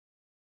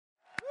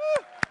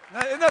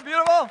Isn't that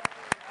beautiful?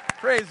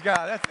 Praise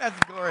God. That's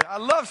glory. I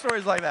love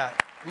stories like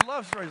that. I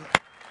love stories like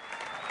that.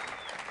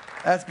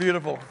 That's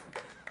beautiful.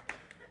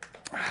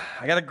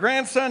 I got a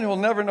grandson who will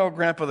never know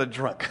Grandpa the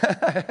drunk.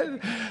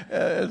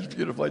 It's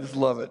beautiful. I just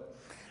love it.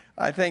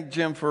 I thank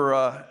Jim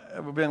for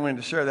being willing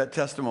to share that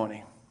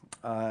testimony,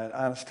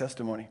 honest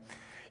testimony.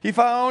 He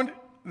found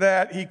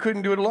that he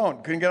couldn't do it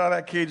alone, couldn't get out of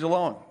that cage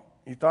alone.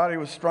 He thought he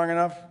was strong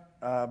enough,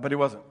 but he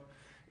wasn't.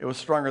 It was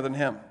stronger than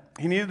him.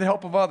 He needed the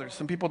help of others,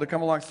 some people to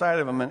come alongside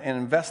of him and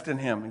invest in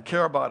him and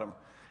care about him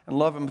and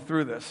love him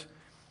through this.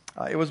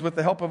 It was with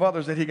the help of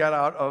others that he got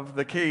out of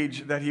the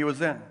cage that he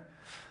was in.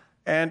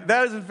 And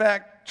that is, in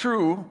fact,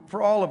 true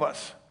for all of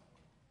us.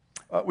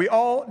 We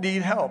all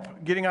need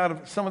help getting out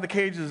of some of the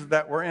cages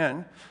that we're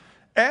in.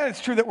 And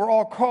it's true that we're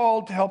all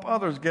called to help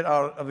others get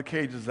out of the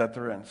cages that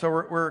they're in. So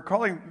we're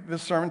calling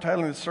this sermon,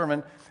 titling this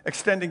sermon,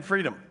 Extending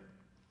Freedom.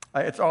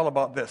 It's all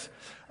about this.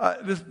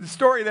 The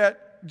story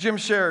that Jim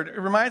shared, it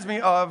reminds me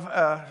of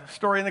a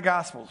story in the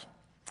Gospels.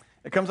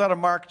 It comes out of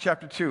Mark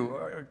chapter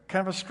 2,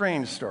 kind of a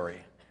strange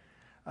story.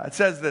 It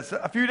says this: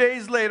 a few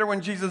days later, when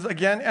Jesus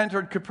again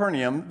entered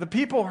Capernaum, the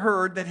people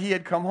heard that he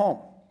had come home.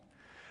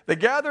 They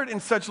gathered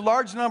in such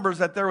large numbers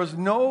that there was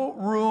no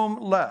room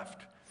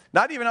left,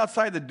 not even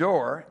outside the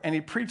door, and he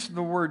preached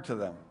the word to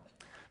them.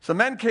 Some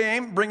men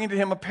came, bringing to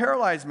him a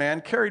paralyzed man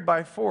carried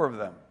by 4 of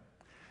them.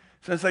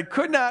 Since they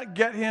could not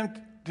get him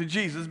to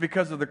Jesus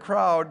because of the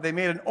crowd, they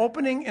made an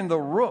opening in the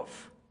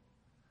roof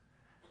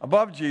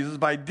above Jesus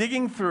by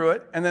digging through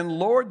it and then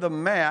lowered the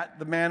mat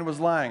the man was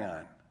lying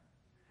on.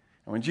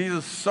 And when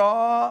Jesus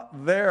saw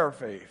their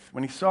faith,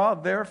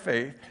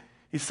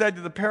 he said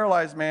to the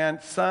paralyzed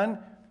man, "Son,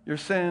 your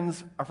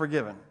sins are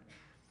forgiven."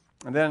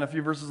 And then a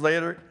few verses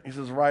later, he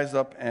says, "Rise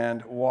up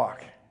and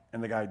walk."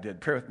 And the guy did.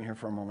 Pray with me here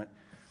for a moment.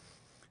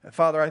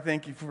 Father, I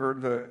thank you for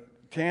the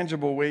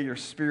tangible way your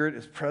Spirit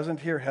is present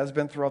here, has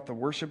been throughout the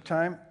worship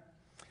time.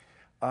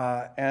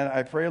 And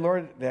I pray,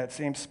 Lord, that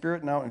same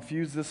Spirit now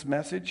infuse this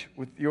message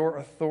with your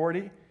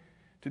authority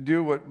to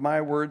do what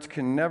my words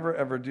can never,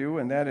 ever do,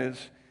 and that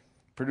is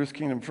produce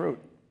kingdom fruit.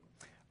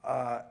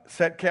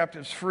 Set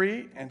captives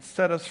free and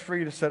set us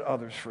free to set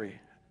others free.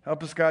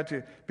 Help us, God,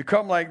 to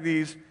become like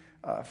these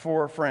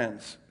 4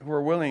 friends who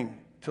are willing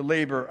to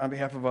labor on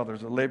behalf of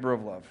others, a labor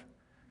of love.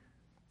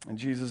 In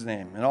Jesus'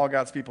 name. And all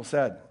God's people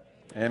said,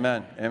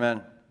 amen,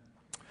 amen.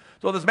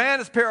 So this man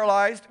is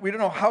paralyzed. We don't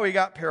know how he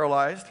got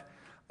paralyzed.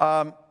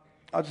 I'll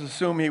just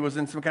assume he was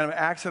in some kind of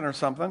accident or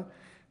something.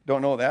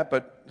 Don't know that,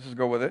 but let's just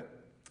go with it.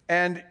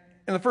 And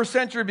in the first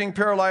century, being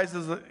paralyzed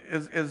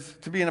is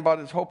to be in about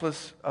as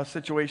hopeless a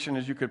situation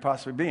as you could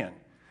possibly be in.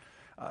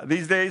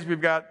 These days,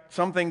 we've got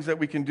some things that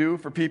we can do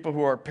for people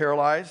who are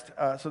paralyzed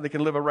so they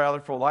can live a rather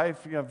full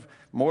life. You have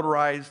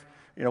motorized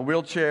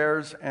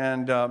wheelchairs,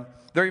 and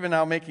they're even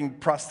now making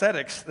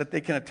prosthetics that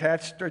they can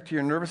attach straight to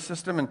your nervous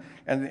system,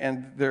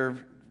 and they're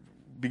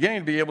beginning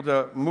to be able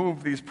to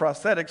move these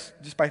prosthetics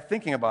just by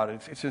thinking about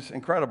it. It's just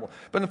incredible.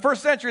 But in the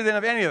first century, they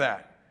didn't have any of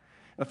that.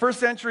 In the first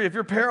century, if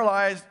you're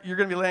paralyzed, you're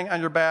going to be laying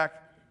on your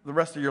back the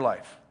rest of your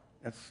life.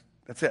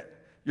 That's it.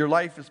 Your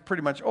life is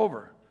pretty much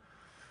over.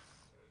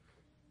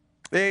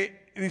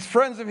 These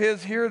friends of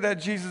his hear that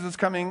Jesus is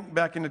coming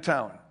back into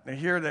town. They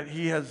hear that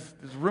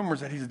there's rumors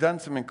that he's done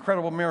some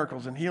incredible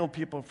miracles and healed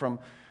people from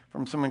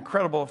some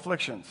incredible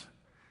afflictions.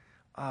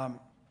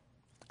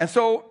 And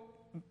so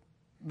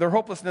their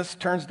hopelessness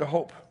turns to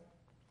hope.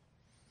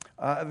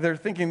 They're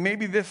thinking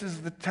maybe this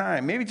is the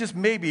time. Maybe, just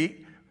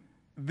maybe,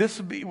 this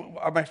will be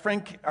our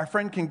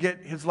friend can get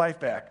his life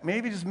back.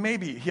 Maybe, just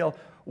maybe, he'll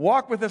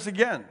walk with us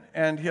again,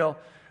 and he'll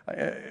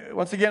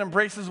once again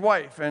embrace his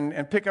wife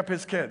and pick up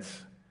his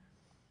kids.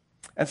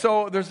 And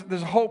so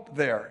there's hope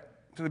there.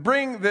 So they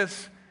bring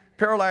this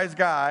paralyzed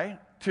guy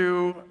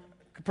to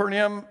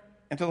Capernaum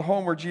and to the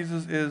home where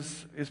Jesus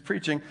is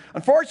preaching.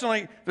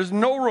 Unfortunately, there's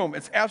no room.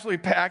 It's absolutely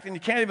packed, and you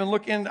can't even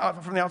look in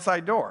from the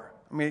outside door.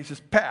 I mean, it's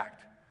just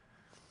packed.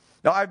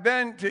 Now, I've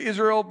been to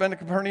Israel, been to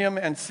Capernaum,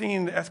 and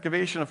seen the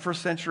excavation of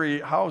first century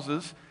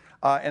houses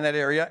in that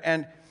area,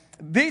 and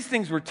these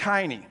things were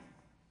tiny.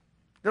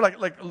 They're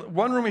like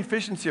one-room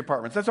efficiency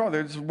apartments. That's all.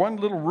 There's one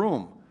little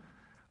room,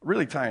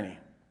 really tiny.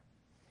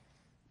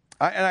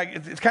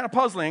 It's kind of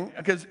puzzling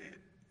because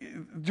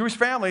Jewish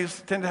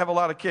families tend to have a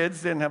lot of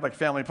kids. They didn't have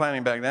family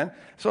planning back then,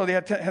 so they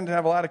tend to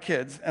have a lot of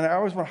kids. And I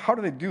always wonder, how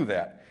do they do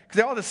that? Because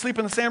they all just sleep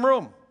in the same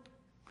room.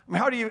 I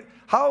mean,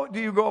 how do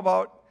you go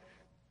about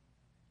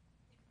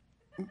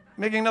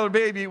making another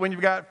baby when you've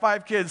got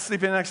 5 kids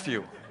sleeping next to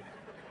you?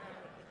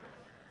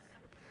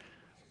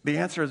 The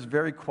answer is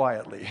very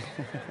quietly.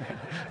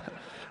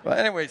 Well,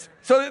 anyways,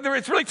 so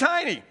it's really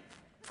tiny.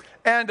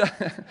 And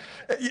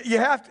you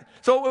have to,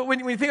 so when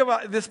you think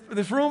about this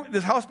room,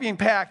 this house being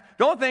packed,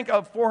 don't think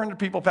of 400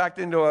 people packed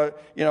into a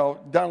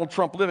Donald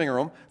Trump living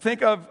room.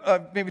 Think of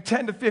maybe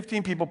 10 to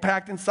 15 people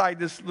packed inside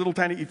this little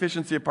tiny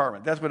efficiency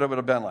apartment. That's what it would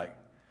have been like.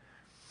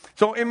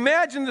 So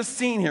imagine the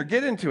scene here.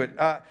 Get into it.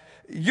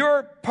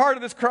 You're part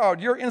of this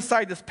crowd. You're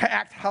inside this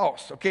packed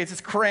house. Okay, it's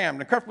just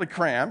crammed, incredibly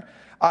crammed.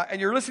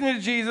 And you're listening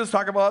to Jesus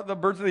talk about the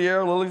birds of the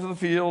air, lilies of the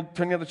field,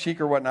 turning the other cheek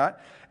or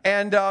whatnot.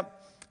 And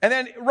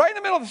then right in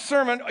the middle of the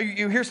sermon,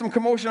 you hear some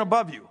commotion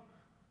above you,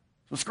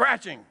 some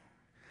scratching.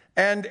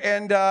 And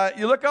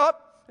you look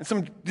up, and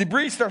some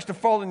debris starts to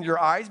fall into your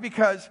eyes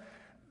because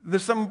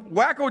there's some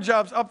wacko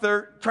jobs up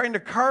there trying to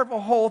carve a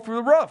hole through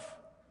the roof.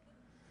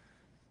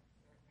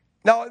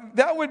 Now,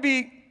 that would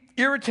be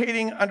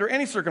irritating under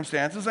any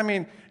circumstances. I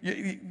mean,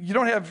 you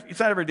don't have, it's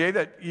not every day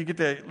that you get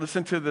to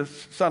listen to the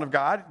Son of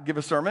God give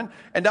a sermon.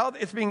 And now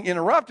it's being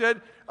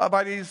interrupted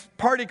by these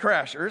party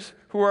crashers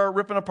who are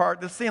ripping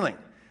apart the ceiling.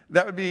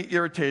 That would be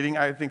irritating,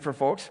 I think, for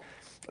folks.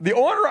 The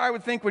owner, I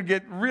would think, would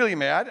get really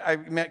mad. I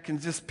can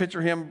just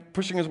picture him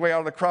pushing his way out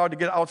of the crowd to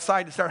get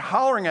outside to start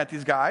hollering at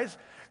these guys.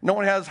 No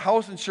one has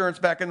house insurance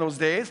back in those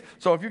days.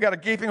 So if you got a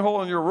gaping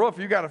hole in your roof,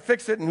 you got to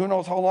fix it, and who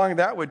knows how long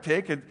that would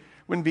take. It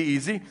wouldn't be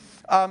easy.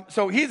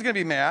 So he's going to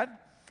be mad.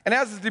 And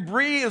as the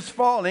debris is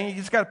falling, you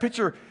just got to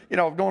picture,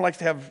 no one likes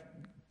to have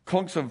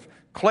clunks of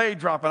clay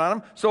dropping on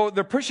them. So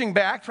they're pushing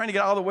back, trying to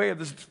get out of the way of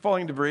this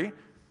falling debris.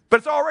 But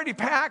it's already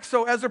packed,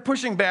 so as they're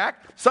pushing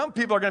back, some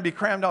people are going to be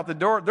crammed out the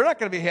door. They're not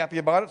going to be happy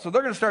about it, so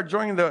they're going to start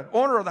joining the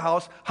owner of the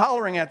house,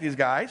 hollering at these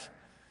guys.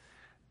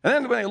 And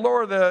then when they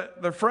lower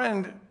their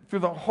friend through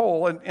the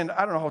hole, and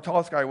I don't know how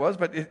tall this guy was,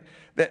 but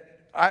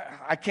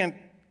I can't,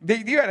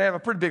 you got to have a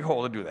pretty big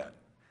hole to do that.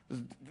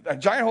 There's a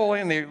giant hole,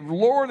 and they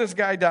lower this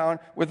guy down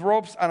with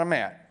ropes on a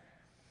mat.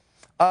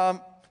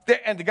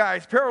 And the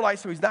guy's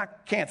paralyzed, so he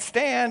can't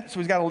stand, so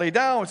he's got to lay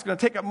down. It's going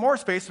to take up more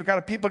space,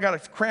 so people got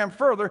to cram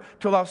further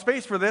to allow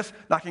space for this,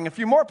 knocking a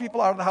few more people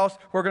out of the house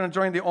who are going to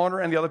join the owner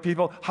and the other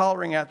people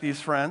hollering at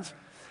these friends.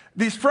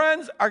 These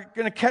friends are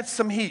going to catch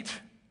some heat.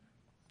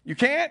 You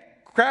can't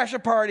crash a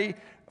party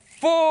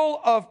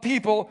full of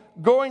people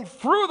going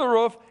through the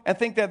roof and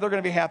think that they're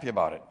going to be happy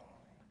about it.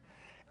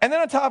 And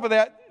then on top of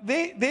that,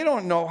 they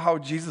don't know how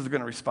Jesus is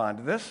going to respond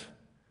to this.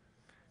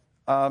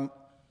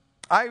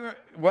 I,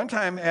 one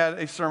time, had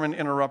a sermon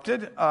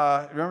interrupted.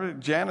 Remember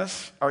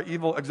Janice, our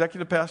evil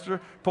executive pastor,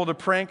 pulled a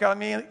prank on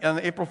me on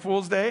April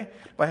Fool's Day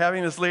by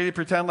having this lady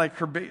pretend like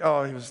her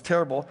it was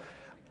terrible.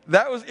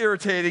 That was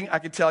irritating, I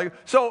can tell you.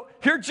 So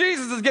here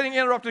Jesus is getting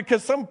interrupted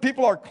because some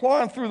people are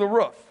clawing through the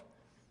roof.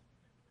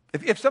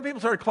 If some people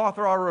started clawing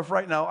through our roof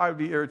right now, I would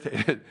be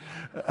irritated.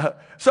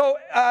 So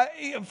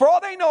for all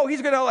they know,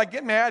 he's going to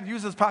get mad,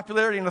 use his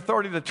popularity and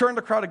authority to turn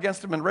the crowd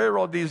against him and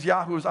railroad these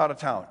yahoos out of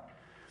town.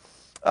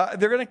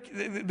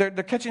 They're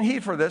catching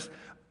heat for this,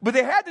 but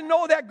they had to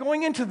know that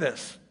going into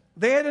this.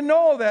 They had to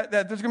know that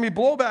there's going to be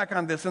blowback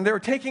on this, and they were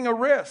taking a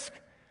risk.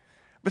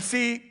 But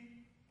see,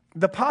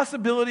 the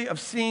possibility of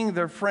seeing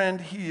their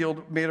friend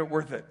healed made it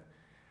worth it.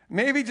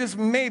 Maybe, just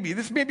maybe,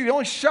 this may be the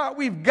only shot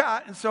we've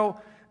got, and so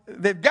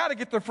they've got to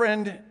get their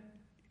friend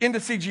in to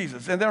see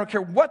Jesus, and they don't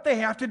care what they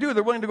have to do.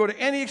 They're willing to go to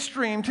any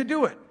extreme to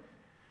do it.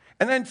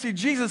 And then, see,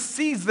 Jesus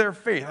sees their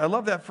faith. I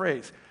love that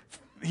phrase.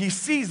 He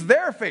sees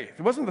their faith.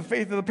 It wasn't the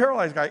faith of the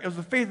paralyzed guy. It was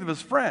the faith of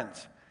his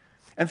friends.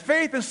 And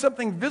faith is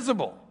something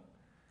visible.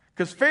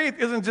 Because faith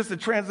isn't just a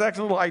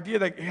transactional little idea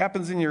that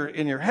happens in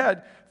your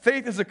head.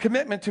 Faith is a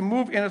commitment to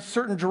move in a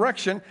certain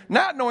direction,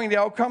 not knowing the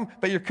outcome,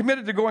 but you're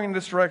committed to going in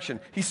this direction.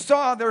 He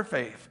saw their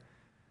faith.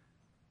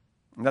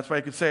 And that's why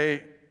he could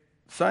say,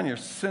 son, your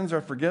sins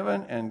are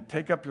forgiven, and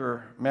take up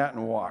your mat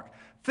and walk.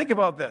 Think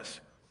about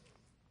this.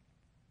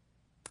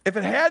 If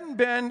it hadn't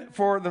been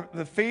for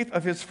the faith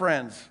of his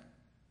friends,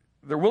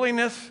 their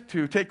willingness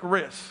to take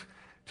risks,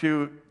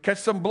 to catch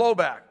some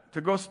blowback,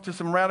 to go to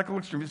some radical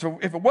extremes. So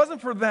if it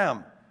wasn't for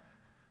them,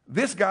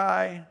 this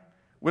guy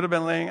would have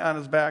been laying on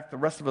his back the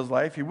rest of his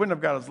life. He wouldn't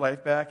have got his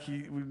life back.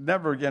 He would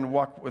never again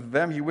walk with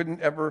them. He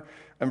wouldn't ever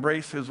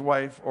embrace his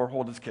wife or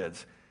hold his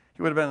kids.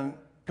 He would have been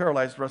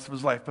paralyzed the rest of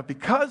his life. But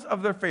because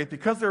of their faith,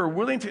 because they were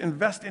willing to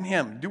invest in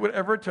him, do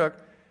whatever it took,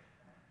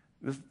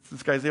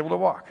 this guy's able to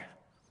walk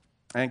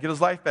and get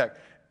his life back.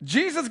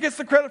 Jesus gets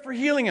the credit for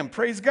healing him.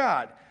 Praise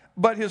God.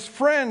 But his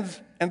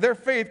friends and their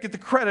faith get the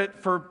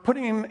credit for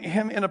putting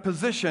him in a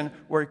position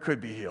where he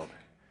could be healed.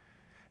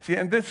 See,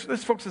 and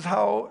this, folks, is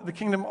how the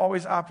kingdom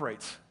always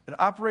operates. It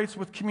operates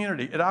with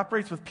community. It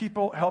operates with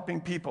people helping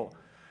people.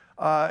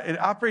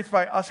 It operates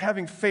by us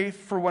having faith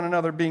for one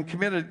another, being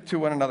committed to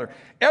one another.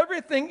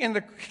 Everything in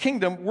the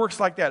kingdom works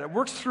like that. It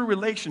works through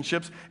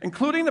relationships,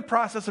 including the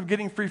process of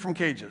getting free from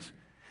cages.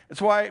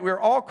 That's why we're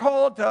all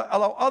called to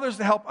allow others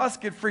to help us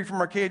get free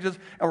from our cages,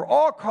 and we're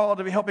all called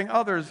to be helping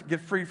others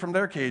get free from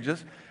their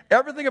cages.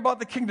 Everything about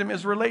the kingdom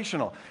is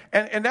relational.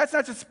 And that's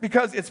not just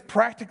because it's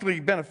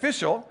practically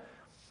beneficial.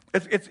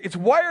 It's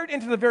wired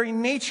into the very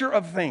nature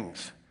of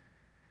things.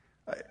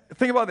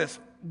 Think about this.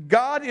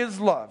 God is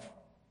love.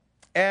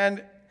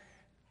 And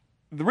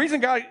the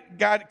reason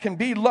God can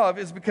be love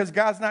is because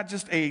God's not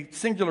just a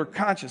singular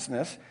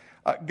consciousness.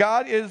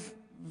 God is,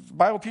 the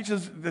Bible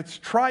teaches, this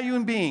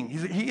triune being.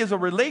 He is a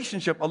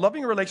relationship, a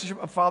loving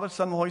relationship of Father,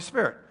 Son, and Holy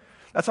Spirit.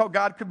 That's how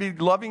God could be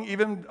loving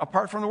even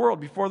apart from the world,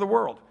 before the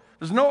world.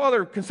 There's no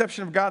other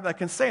conception of God that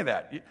can say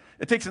that.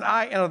 It takes an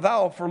I and a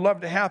thou for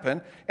love to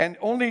happen, and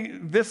only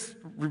this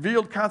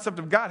revealed concept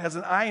of God has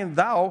an I and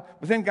thou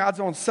within God's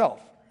own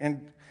self.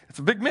 And It's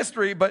a big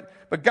mystery, but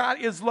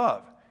God is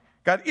love.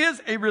 God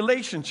is a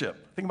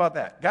relationship. Think about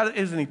that. God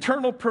is an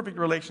eternal, perfect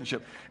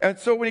relationship. And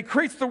so when he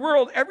creates the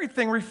world,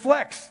 everything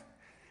reflects,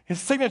 his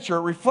signature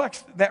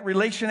reflects that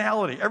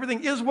relationality.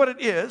 Everything is what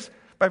it is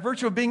by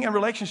virtue of being in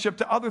relationship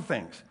to other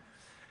things,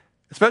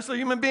 especially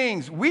human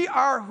beings. We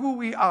are who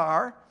we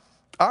are.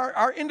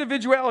 Our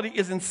individuality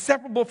is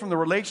inseparable from the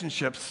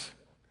relationships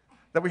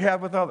that we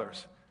have with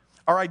others.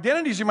 Our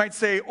identities, you might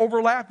say,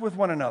 overlap with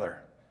one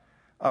another.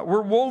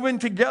 We're woven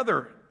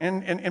together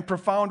in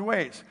profound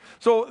ways.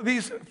 So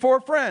these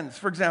 4 friends,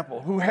 for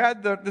example, who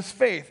had this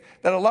faith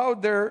that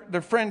allowed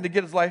their friend to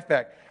get his life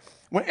back,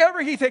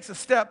 whenever he takes a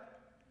step,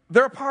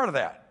 they're a part of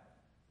that.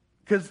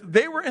 Because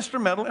they were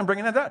instrumental in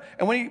bringing that down.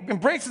 And when he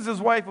embraces his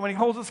wife and when he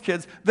holds his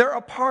kids, they're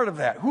a part of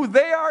that. Who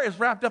they are is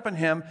wrapped up in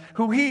him.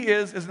 Who he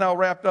is now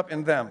wrapped up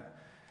in them.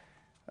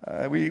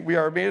 We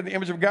are made in the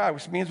image of God,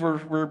 which means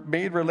we're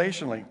made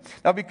relationally.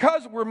 Now,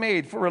 because we're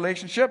made for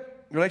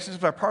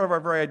relationships are part of our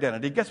very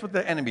identity, guess what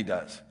the enemy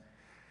does?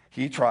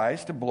 He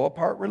tries to blow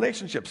apart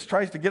relationships,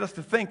 tries to get us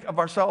to think of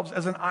ourselves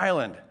as an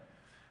island,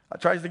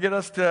 tries to get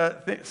us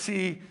to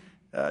see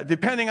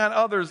depending on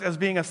others as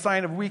being a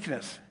sign of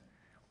weakness.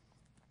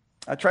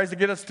 Tries to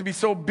get us to be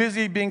so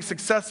busy being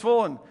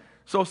successful and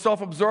so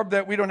self-absorbed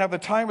that we don't have the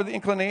time or the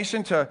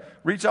inclination to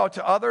reach out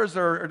to others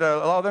or to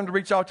allow them to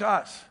reach out to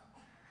us.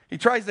 He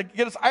tries to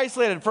get us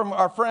isolated from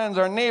our friends,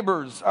 our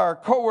neighbors, our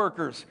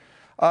coworkers.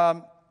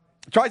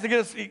 Tries to get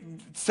us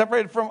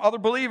separated from other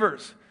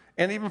believers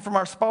and even from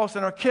our spouse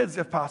and our kids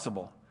if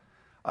possible.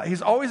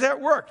 He's always at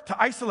work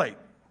to isolate.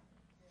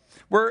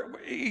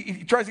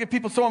 He tries to get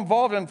people so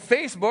involved on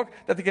Facebook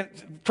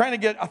that trying to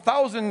get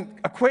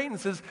 1,000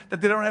 acquaintances that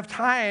they don't have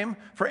time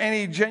for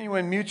any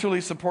genuine, mutually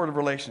supportive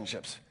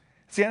relationships.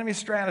 It's the enemy's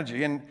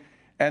strategy. And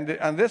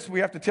on this, we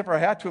have to tip our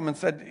hat to him and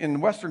said, in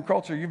Western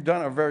culture, you've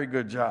done a very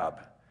good job.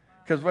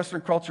 Because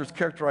Western culture is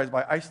characterized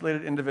by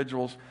isolated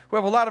individuals who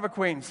have a lot of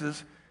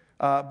acquaintances,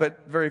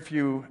 but very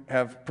few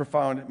have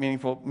profound,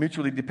 meaningful,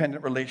 mutually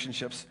dependent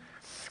relationships.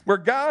 Where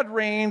God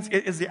reigns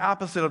is the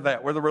opposite of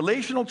that. Where the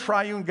relational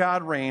triune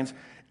God reigns,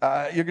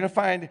 you're going to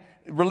find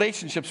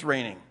relationships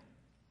reigning.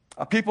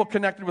 People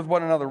connected with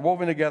one another,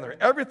 woven together.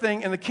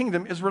 Everything in the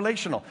kingdom is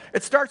relational.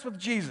 It starts with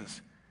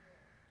Jesus.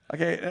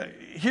 Okay,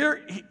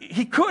 here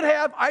he could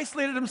have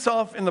isolated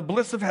himself in the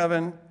bliss of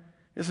heaven,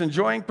 is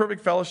enjoying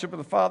perfect fellowship with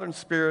the Father and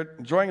Spirit,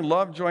 enjoying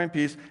love, joy, and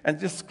peace, and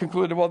just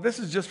concluded, well, this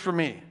is just for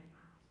me.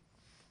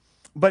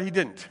 But he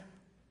didn't.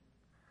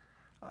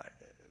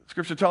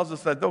 Scripture tells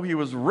us that though he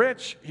was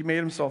rich, he made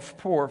himself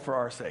poor for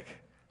our sake,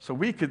 so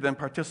we could then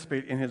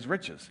participate in his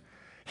riches.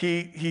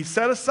 He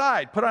set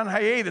aside, put on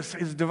hiatus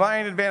his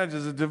divine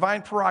advantages, his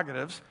divine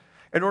prerogatives,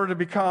 in order to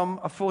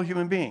become a full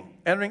human being,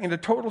 entering into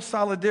total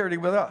solidarity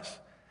with us.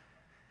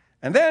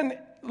 And then,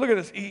 look at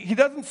this, he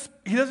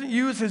doesn't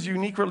use his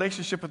unique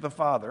relationship with the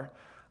Father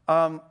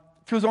to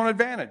his own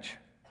advantage.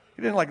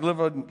 He didn't live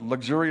a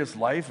luxurious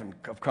life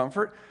of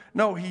comfort.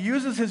 No, he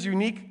uses his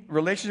unique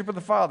relationship with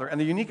the Father and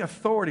the unique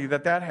authority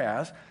that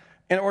has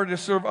in order to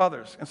serve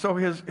others. And so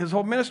his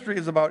whole ministry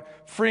is about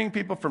freeing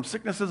people from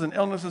sicknesses and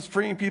illnesses,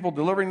 freeing people,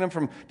 delivering them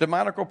from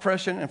demonic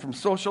oppression and from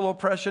social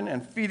oppression,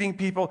 and feeding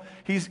people.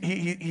 He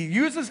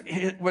uses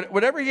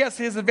whatever he has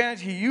to his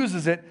advantage, he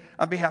uses it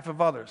on behalf of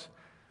others.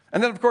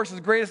 And then, of course, his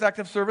greatest act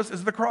of service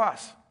is the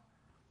cross,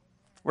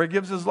 where he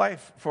gives his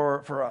life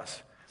for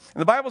us.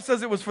 And the Bible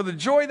says it was for the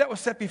joy that was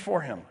set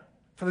before him.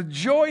 For the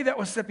joy that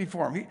was set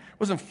before him. He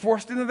wasn't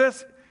forced into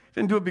this. He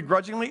didn't do it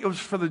begrudgingly. It was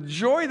for the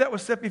joy that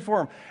was set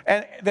before him,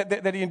 and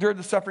that he endured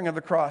the suffering of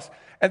the cross.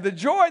 And the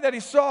joy that he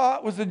saw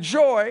was the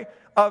joy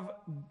of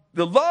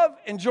the love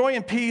and joy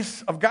and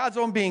peace of God's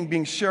own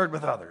being shared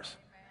with others.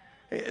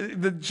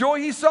 The joy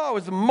he saw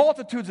was the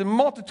multitudes and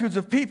multitudes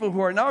of people who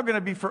are now going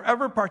to be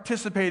forever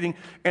participating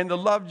in the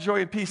love,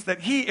 joy, and peace that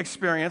he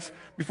experienced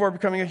before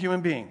becoming a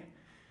human being.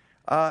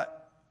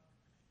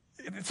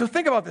 So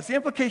think about this. The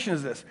implication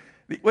is this.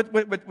 With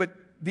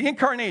the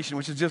incarnation,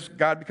 which is just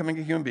God becoming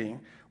a human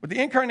being, with the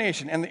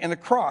incarnation and the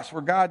cross,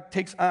 where God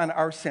takes on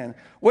our sin,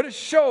 what it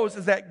shows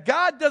is that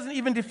God doesn't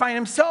even define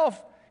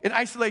himself in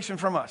isolation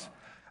from us.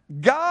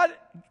 God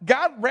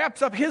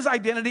wraps up his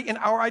identity in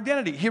our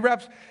identity.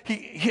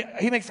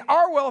 He makes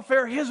our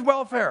welfare his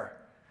welfare.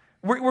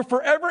 We're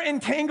forever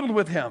entangled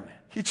with him.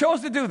 He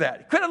chose to do that.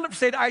 He could have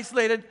stayed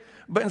isolated,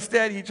 but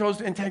instead he chose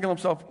to entangle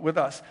himself with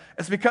us.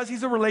 It's because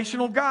he's a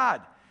relational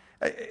God.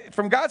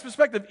 From God's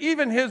perspective,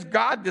 even his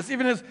godness,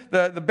 even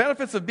the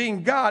benefits of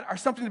being God are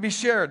something to be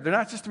shared. They're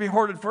not just to be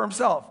hoarded for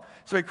himself.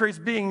 So he creates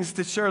beings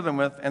to share them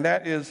with, and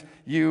that is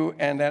you,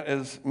 and that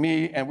is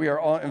me, and we are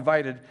all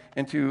invited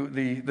into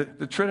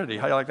the Trinity.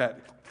 How do you like that?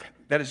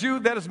 That is you,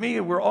 that is me,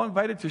 and we're all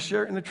invited to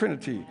share in the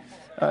Trinity.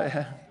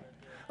 A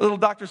little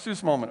Dr.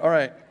 Seuss moment. All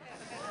right.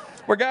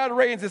 Where God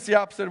reigns, it's the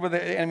opposite of where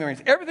the enemy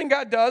reigns. Everything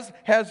God does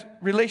has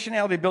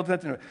relationality built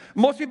into it.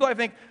 Most people, I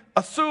think,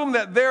 assume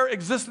that their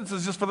existence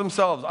is just for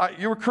themselves.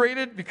 You were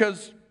created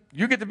because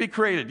you get to be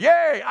created.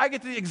 Yay, I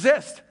get to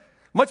exist.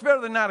 Much better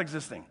than not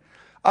existing.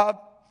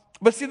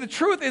 But see, the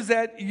truth is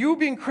that you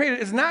being created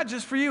is not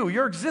just for you.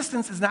 Your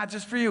existence is not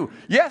just for you.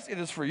 Yes, it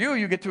is for you.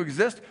 You get to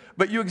exist,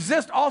 but you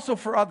exist also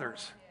for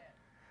others.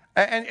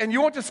 And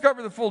you won't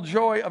discover the full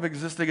joy of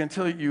existing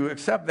until you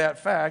accept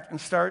that fact and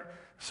start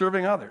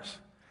serving others.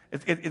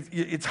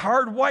 It's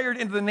hardwired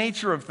into the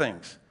nature of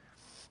things.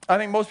 I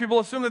think most people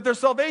assume that their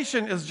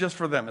salvation is just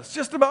for them. It's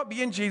just about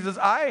being Jesus.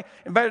 I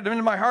invited him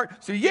into my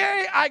heart. So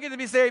yay, I get to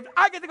be saved.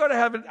 I get to go to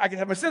heaven. I can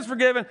have my sins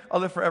forgiven.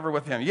 I'll live forever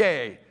with him.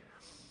 Yay.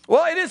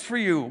 Well, it is for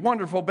you.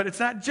 Wonderful. But it's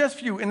not just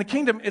for you. In the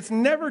kingdom, it's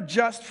never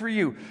just for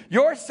you.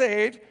 You're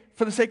saved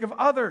for the sake of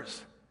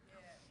others.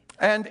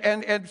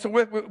 And so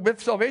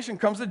with salvation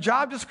comes the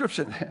job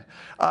description.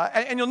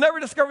 And you'll never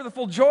discover the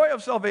full joy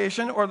of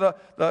salvation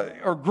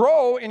or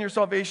grow in your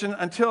salvation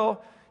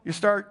until you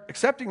start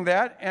accepting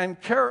that and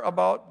care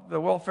about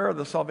the welfare of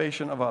the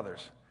salvation of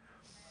others.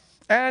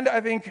 And I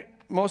think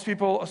most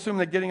people assume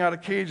that getting out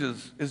of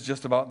cages is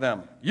just about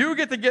them. You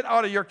get to get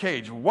out of your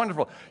cage.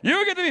 Wonderful.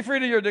 You get to be free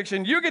to your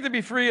addiction. You get to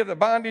be free of the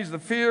bondage, the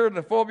fear,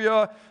 the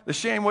phobia, the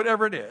shame,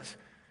 whatever it is.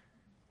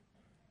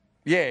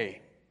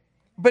 Yay.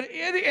 But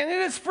it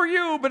is for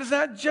you, but it's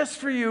not just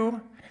for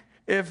you.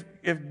 If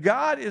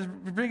God is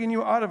bringing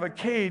you out of a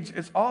cage,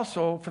 it's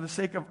also for the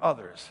sake of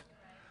others.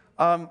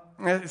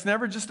 It's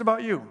never just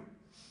about you.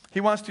 He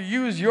wants to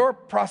use your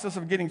process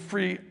of getting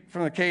free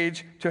from the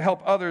cage to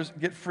help others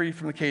get free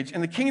from the cage.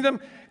 In the kingdom,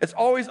 it's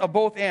always a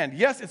both and.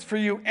 Yes, it's for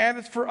you and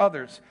it's for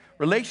others.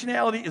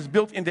 Relationality is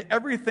built into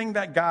everything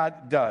that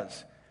God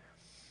does.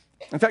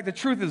 In fact, the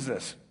truth is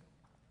this.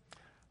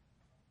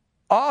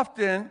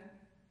 Often,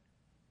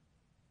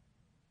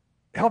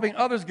 helping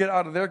others get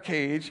out of their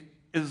cage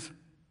is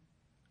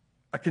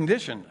a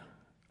condition.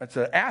 It's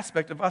an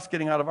aspect of us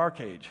getting out of our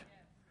cage.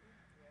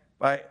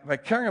 By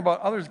caring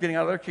about others getting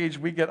out of their cage,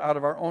 we get out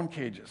of our own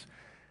cages.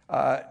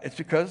 It's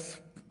because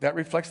that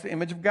reflects the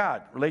image of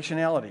God,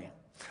 relationality.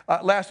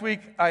 Last week,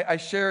 I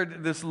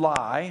shared this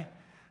lie,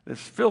 this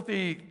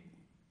filthy,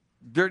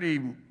 dirty,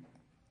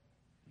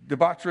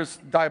 debaucherous,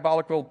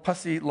 diabolical,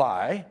 pussy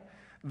lie,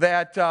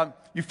 that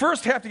you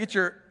first have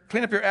to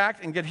clean up your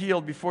act and get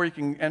healed before you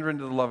can enter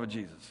into the love of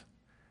Jesus.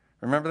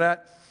 Remember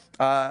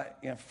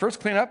that? First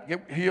clean up,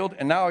 get healed,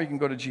 and now you can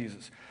go to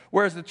Jesus.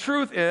 Whereas the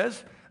truth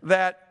is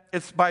that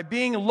it's by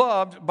being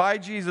loved by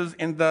Jesus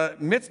in the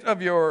midst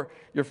of your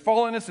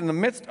fallenness, in the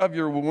midst of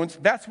your wounds,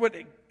 that's what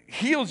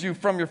heals you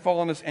from your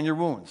fallenness and your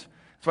wounds.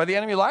 That's why the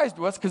enemy lies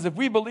to us, because if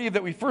we believe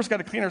that we first got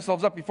to clean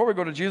ourselves up before we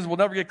go to Jesus, we'll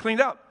never get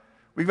cleaned up.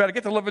 We've got to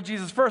get the love of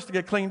Jesus first to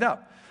get cleaned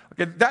up.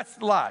 Okay, that's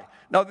the lie.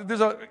 Now,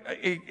 there's a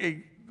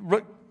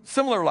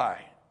similar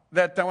lie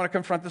that I want to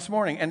confront this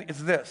morning, and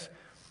it's this.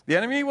 The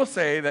enemy will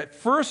say that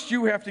first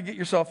you have to get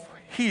yourself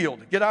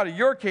healed, get out of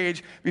your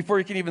cage before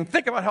you can even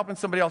think about helping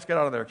somebody else get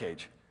out of their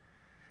cage.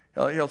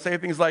 He'll say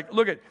things like,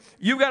 look,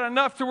 you got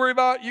enough to worry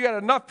about, you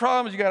got enough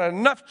problems, you got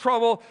enough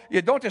trouble,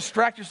 you don't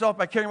distract yourself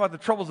by caring about the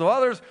troubles of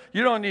others,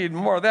 you don't need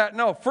more of that.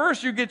 No,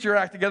 first you get your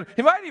act together.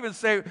 He might even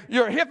say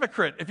you're a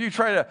hypocrite if you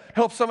try to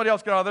help somebody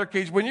else get out of their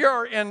cage when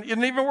you're in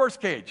an even worse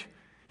cage.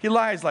 He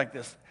lies like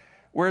this.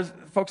 Whereas,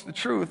 folks, the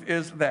truth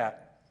is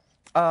that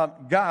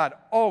God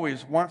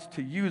always wants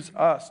to use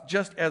us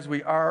just as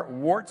we are,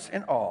 warts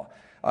and all.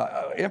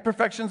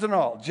 Imperfections and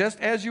all, just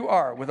as you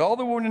are, with all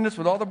the woundedness,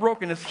 with all the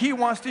brokenness, he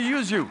wants to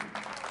use you.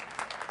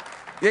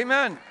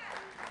 Amen.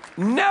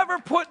 Never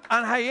put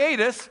on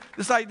hiatus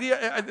this idea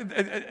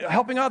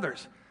helping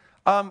others.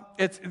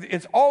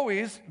 It's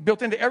always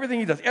built into everything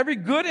he does. Every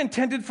good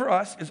intended for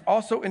us is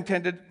also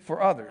intended for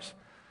others.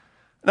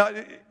 Now,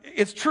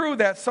 it's true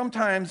that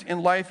sometimes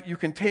in life you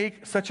can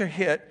take such a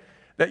hit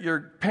that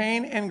your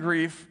pain and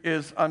grief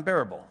is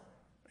unbearable.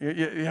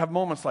 You have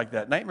moments like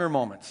that, nightmare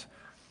moments.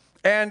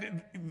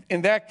 And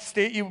in that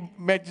state,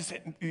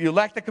 you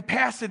lack the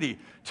capacity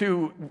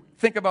to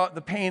think about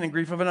the pain and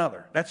grief of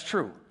another. That's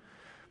true.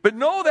 But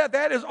know that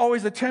that is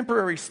always a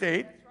temporary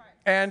state.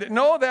 And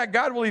know that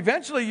God will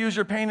eventually use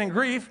your pain and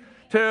grief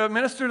to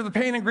minister to the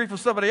pain and grief of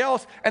somebody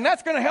else. And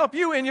that's going to help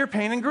you in your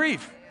pain and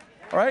grief.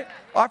 All right?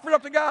 Offer it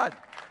up to God.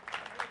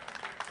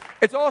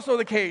 It's also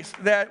the case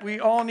that we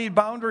all need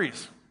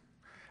boundaries.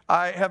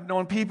 I have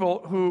known people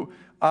who...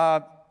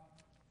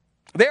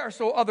 they are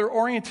so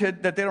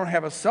other-oriented that they don't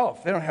have a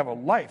self. They don't have a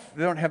life.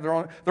 They don't have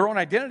their own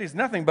identity is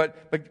nothing but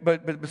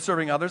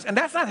serving others, and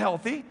that's not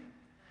healthy.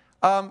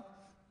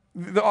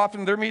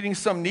 Often they're meeting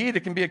some need.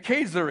 It can be a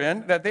cage they're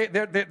in that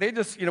they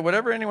just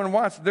whatever anyone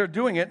wants, they're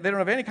doing it. They don't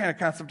have any kind of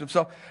concept of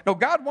self. No,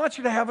 God wants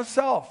you to have a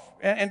self,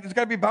 and there's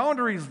got to be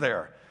boundaries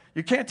there.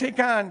 You can't take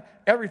on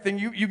everything.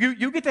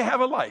 You get to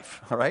have a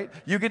life. All right,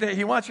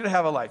 He wants you to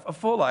have a life, a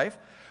full life.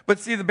 But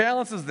see, the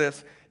balance is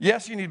this.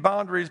 Yes, you need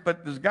boundaries,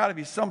 but there's got to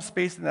be some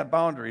space in that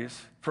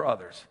boundaries for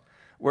others,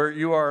 where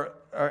you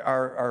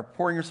are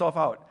pouring yourself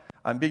out.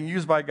 I'm being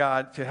used by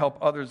God to help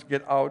others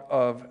get out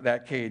of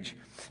that cage.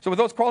 So with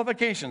those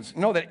qualifications,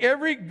 know that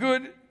every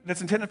good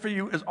that's intended for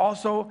you is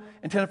also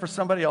intended for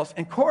somebody else,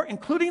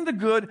 including the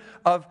good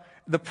of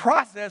the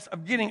process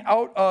of getting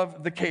out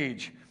of the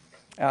cage.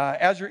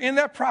 As you're in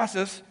that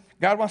process,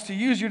 God wants to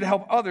use you to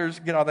help others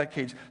get out of that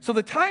cage. So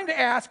the time to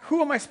ask,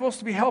 who am I supposed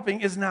to be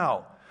helping, is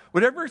now.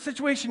 Whatever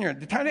situation you're in,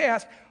 the time to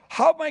ask,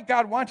 how might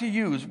God want to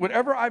use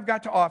whatever I've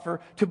got to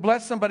offer to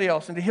bless somebody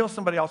else and to heal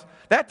somebody else?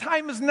 That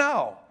time is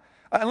now.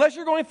 Unless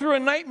you're going through a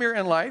nightmare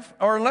in life,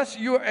 or unless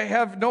you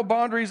have no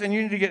boundaries and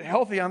you need to get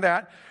healthy on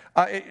that,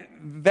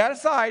 that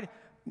aside,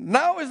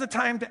 now is the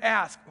time to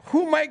ask,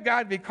 who might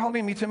God be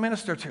calling me to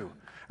minister to?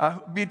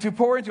 To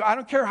pour into. I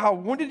don't care how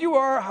wounded you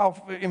are,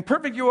 how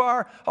imperfect you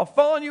are, how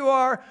fallen you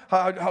are,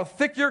 how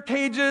thick your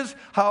cage is,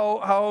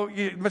 how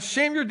much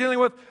shame you're dealing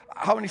with,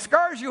 how many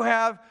scars you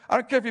have. I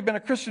don't care if you've been a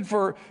Christian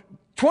for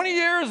 20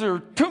 years or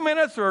 2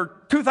 minutes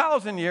or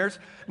 2,000 years.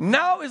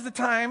 Now is the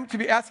time to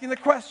be asking the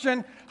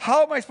question,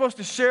 how am I supposed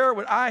to share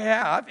what I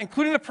have,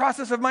 including the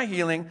process of my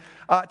healing,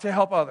 to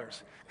help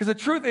others? Because the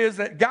truth is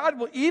that God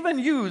will even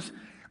use,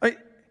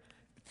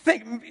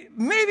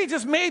 maybe,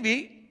 just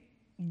maybe,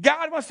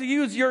 God wants to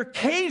use your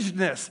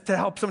cagedness to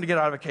help somebody get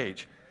out of a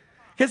cage.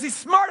 Because he's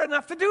smart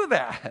enough to do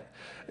that.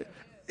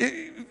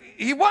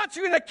 He wants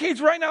you in that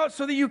cage right now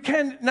so that you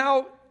can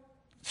now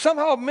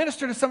somehow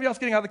minister to somebody else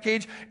getting out of the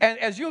cage. And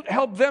as you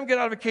help them get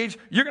out of a cage,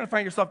 you're going to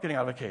find yourself getting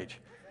out of a cage.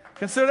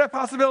 Consider that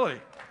possibility.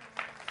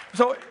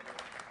 So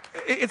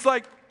it's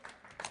like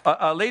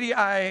a lady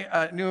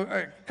I knew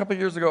a couple of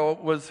years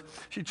ago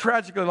she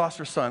tragically lost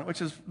her son,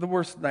 which is the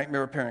worst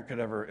nightmare a parent could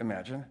ever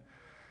imagine.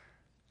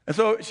 And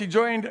so she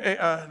joined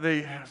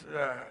the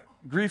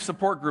grief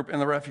support group in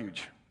the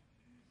refuge.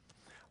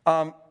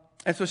 And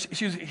so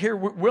she was here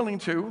willing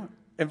to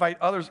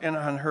invite others in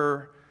on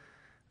her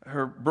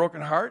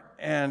broken heart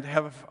and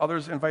have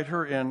others invite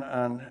her in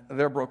on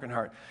their broken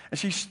heart. And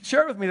she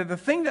shared with me that the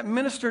thing that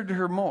ministered to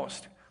her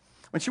most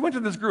when she went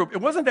to this group,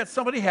 it wasn't that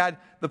somebody had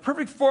the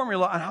perfect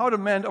formula on how to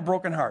mend a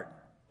broken heart.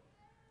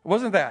 It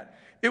wasn't that.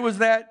 It was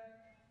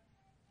that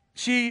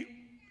she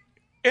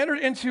entered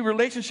into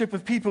relationship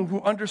with people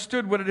who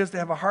understood what it is to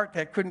have a heart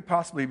that couldn't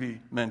possibly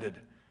be mended.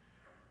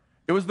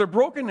 It was their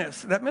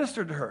brokenness that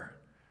ministered to her,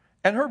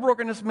 and her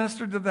brokenness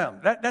ministered to them.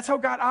 That's how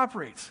God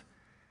operates.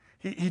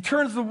 He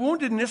turns the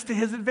woundedness to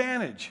his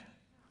advantage.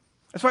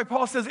 That's why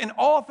Paul says, in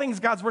all things,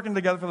 God's working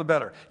together for the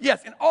better.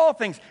 Yes, in all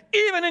things,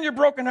 even in your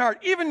broken heart,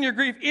 even in your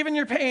grief, even in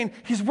your pain,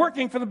 he's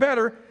working for the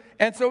better.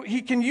 And so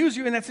he can use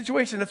you in that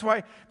situation. That's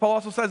why Paul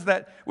also says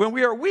that when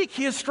we are weak,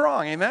 he is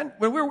strong. Amen?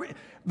 When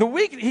we're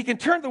weak, he can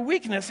turn the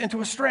weakness into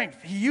a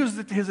strength. He uses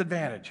it to his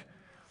advantage.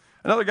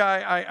 Another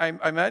guy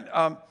I met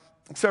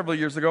several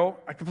years ago,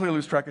 I completely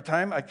lose track of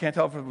time. I can't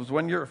tell if it was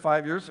 1 year or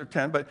 5 years or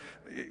 10, but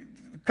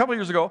a couple of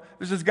years ago,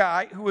 there's this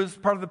guy who was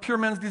part of the Pure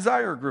Men's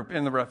Desire group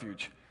in the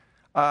refuge.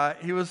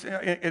 He was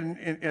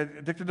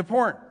addicted to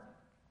porn.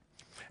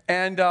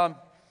 And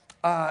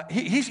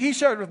he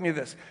shared with me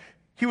this.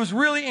 He was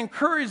really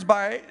encouraged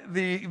by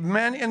the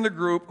men in the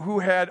group who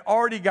had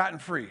already gotten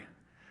free.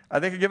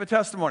 They could give a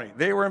testimony.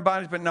 They were in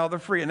bondage, but now they're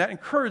free. And that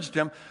encouraged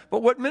him.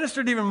 But what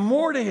ministered even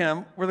more to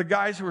him were the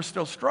guys who were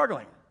still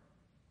struggling.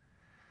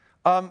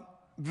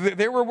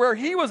 They were where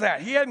he was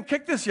at. He hadn't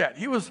kicked this yet.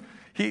 He would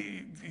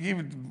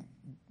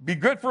be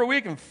good for a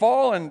week and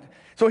fall. And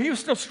so he was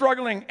still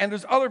struggling. And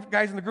there's other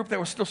guys in the group that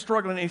were still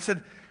struggling. And he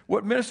said,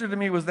 what ministered to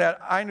me was that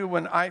I knew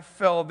when I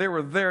fell, they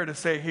were there to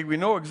say, hey, we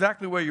know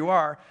exactly where you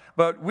are,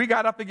 but we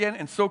got up again,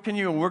 and so can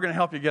you, and we're going to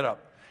help you get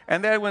up.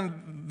 And then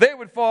when they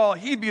would fall,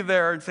 he'd be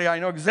there and say, I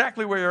know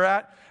exactly where you're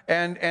at,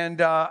 but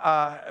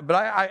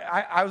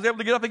I was able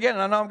to get up again,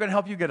 and now I'm going to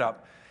help you get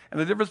up. And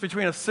the difference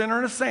between a sinner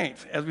and a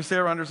saint, as we say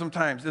around here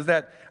sometimes, is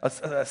that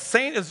a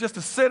saint is just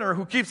a sinner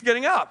who keeps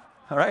getting up.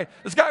 All right?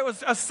 This guy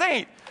was a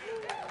saint.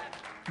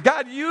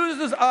 God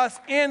uses us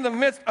in the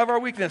midst of our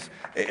weakness.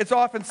 It's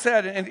often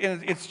said, and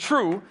it's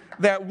true,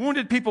 that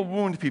wounded people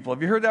wound people.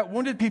 Have you heard that?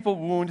 Wounded people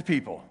wound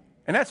people.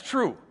 And that's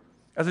true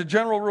as a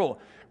general rule.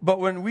 But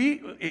when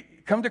we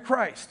come to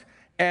Christ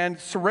and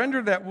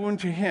surrender that wound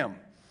to him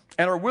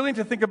and are willing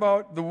to think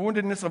about the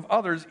woundedness of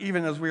others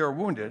even as we are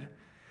wounded,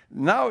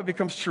 now it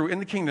becomes true in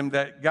the kingdom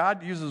that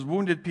God uses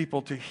wounded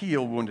people to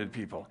heal wounded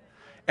people.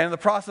 And in the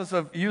process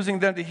of using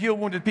them to heal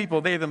wounded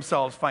people, they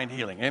themselves find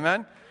healing.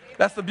 Amen?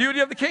 That's the beauty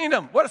of the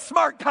kingdom. What a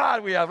smart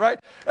God we have, right?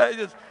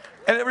 And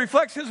it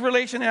reflects his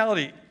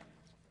relationality.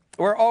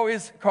 We're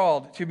always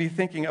called to be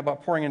thinking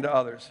about pouring into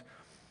others.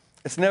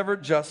 It's never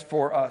just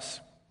for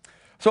us.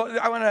 So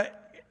I want to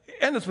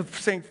end this with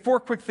saying 4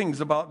 quick things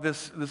about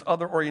this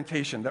other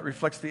orientation that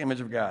reflects the image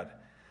of God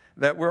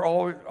that we're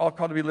all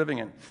called to be living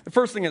in. The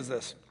first thing is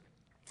this.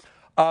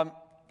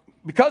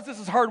 Because this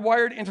is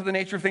hardwired into the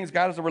nature of things,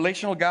 God is a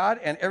relational God,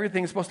 and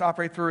everything is supposed to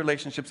operate through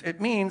relationships.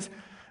 It means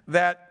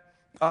that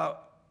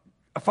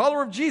a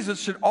follower of Jesus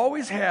should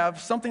always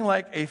have something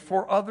like a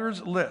for others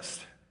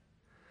list.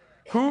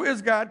 Who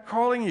is God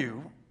calling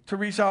you to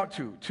reach out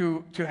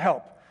to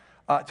help,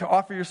 to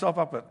offer yourself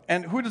up with?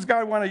 And who does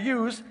God want to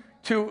use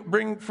to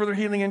bring further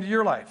healing into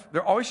your life?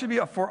 There always should be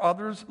a for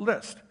others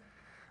list.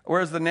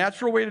 Whereas the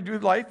natural way to do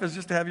life is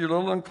just to have your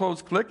little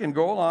enclosed clique and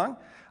go along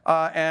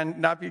and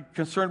not be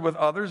concerned with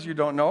others you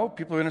don't know,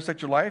 people who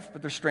intersect your life,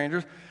 but they're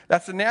strangers.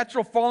 That's the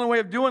natural fallen way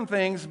of doing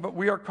things, but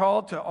we are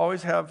called to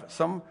always have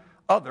some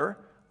other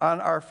on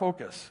our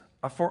focus,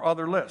 a for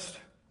other list.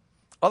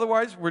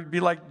 Otherwise, we'd be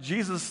like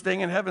Jesus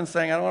staying in heaven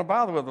saying, I don't want to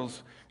bother with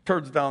those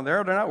turds down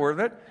there. They're not worth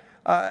it.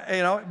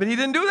 But he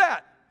didn't do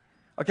that.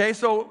 Okay,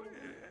 so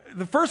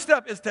the first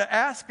step is to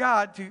ask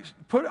God to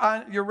put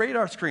on your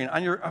radar screen,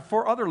 on your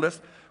for other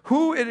list,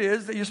 who it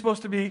is that you're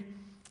supposed to be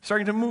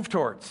starting to move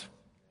towards.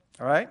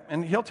 All right?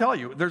 And he'll tell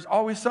you, there's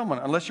always someone,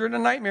 unless you're in a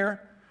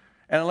nightmare,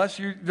 and unless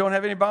you don't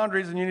have any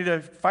boundaries and you need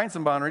to find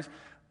some boundaries.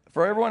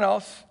 For everyone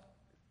else,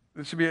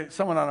 there should be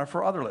someone on our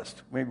for other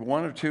list, maybe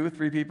 1 or 2,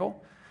 3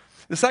 people.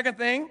 The second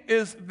thing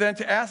is then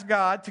to ask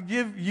God to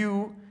give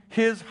you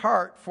his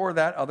heart for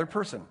that other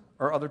person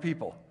or other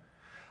people.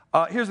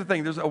 Here's the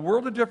thing. There's a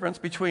world of difference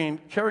between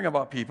caring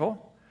about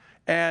people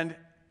and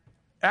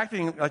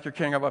acting like you're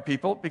caring about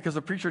people because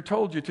the preacher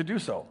told you to do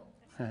so.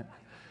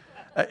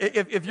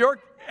 If you're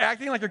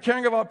acting like you're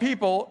caring about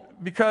people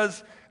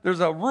because there's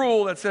a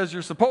rule that says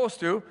you're supposed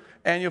to,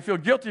 and you'll feel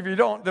guilty if you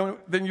don't,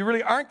 then you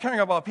really aren't caring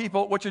about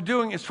people. What you're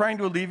doing is trying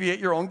to alleviate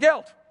your own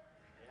guilt.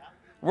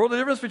 World of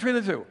difference between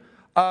the two.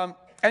 And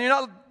you're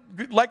not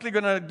likely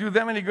going to do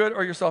them any good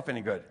or yourself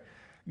any good.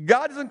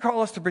 God doesn't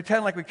call us to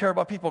pretend like we care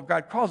about people.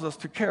 God calls us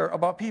to care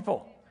about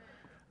people,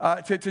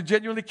 to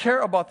genuinely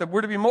care about them.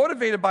 We're to be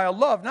motivated by a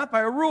love, not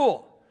by a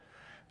rule.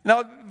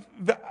 Now,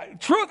 the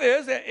truth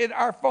is, in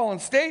our fallen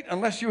state,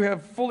 unless you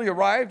have fully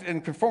arrived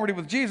in conformity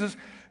with Jesus,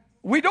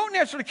 we don't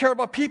naturally care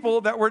about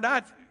people that we're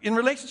not in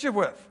relationship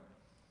with.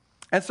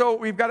 And so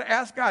we've got to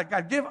ask God,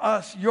 God, give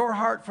us your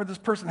heart for this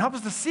person. Help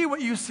us to see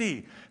what you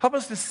see. Help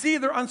us to see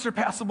their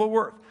unsurpassable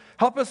worth.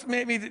 Help us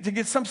maybe to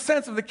get some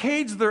sense of the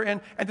cage they're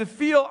in and to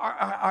feel,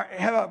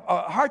 have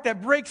a heart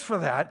that breaks for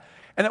that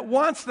and that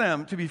wants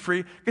them to be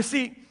free. Because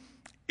see,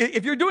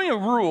 if you're doing a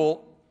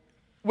rule,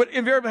 what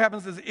invariably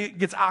happens is it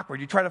gets awkward.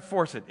 You try to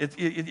force it.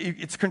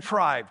 It's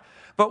contrived.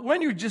 But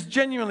when you just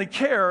genuinely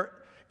care,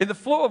 in the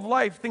flow of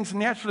life, things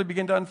naturally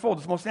begin to unfold.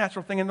 It's the most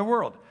natural thing in the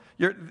world.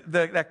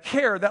 That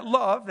care, that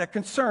love, that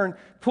concern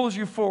pulls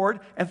you forward,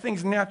 and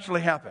things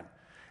naturally happen.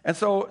 And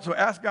so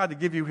ask God to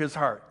give you his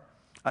heart.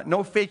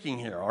 No faking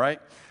here, all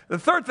right? The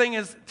third thing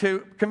is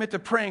to commit to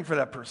praying for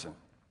that person.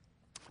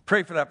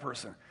 Pray for that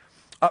person.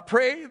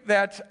 Pray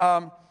that,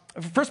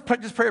 first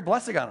just pray a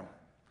blessing on them.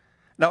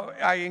 Now,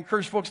 I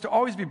encourage folks to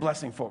always be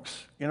blessing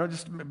folks.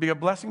 Just be a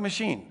blessing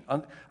machine.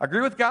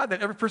 Agree with God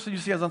that every person you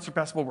see has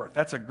unsurpassable worth.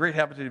 That's a great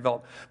habit to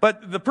develop.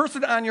 But the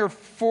person on your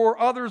for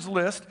others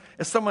list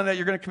is someone that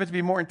you're going to commit to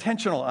be more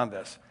intentional on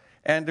this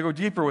and to go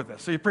deeper with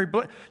this. So you pray.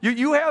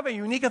 You have a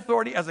unique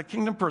authority as a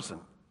kingdom person,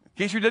 in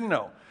case you didn't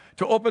know,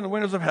 to open the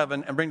windows of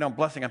heaven and bring down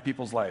blessing on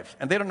people's lives.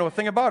 And they don't know a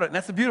thing about it. And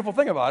that's the beautiful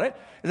thing about it,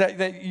 is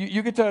that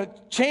you get to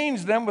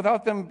change them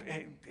without them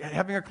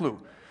having a clue.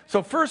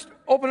 So first,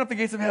 open up the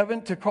gates of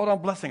heaven to call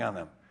down blessing on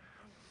them.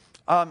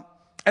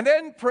 And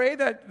then pray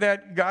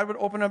that God would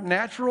open up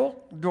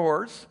natural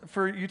doors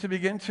for you to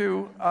begin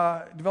to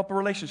develop a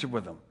relationship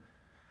with them,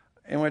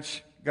 in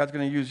which God's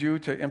going to use you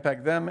to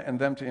impact them and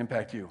them to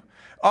impact you.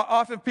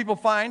 Often people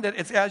find that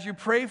it's as you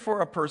pray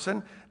for a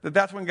person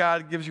that's when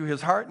God gives you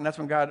his heart, and that's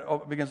when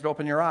God begins to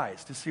open your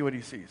eyes to see what he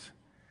sees.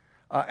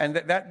 And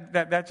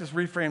that just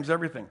reframes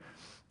everything.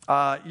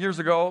 Years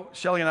ago,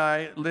 Shelley and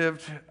I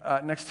lived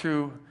next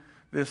to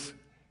this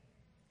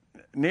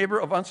neighbor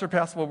of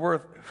unsurpassable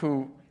worth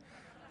who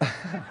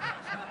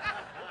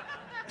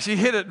she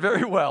hit it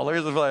very well.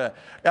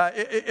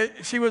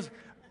 She was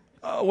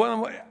one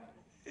of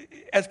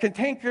as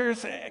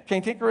cantankerous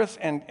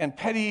and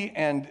petty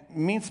and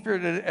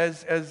mean-spirited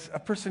as a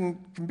person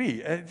can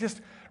be.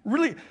 Just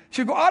really,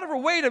 she'd go out of her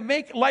way to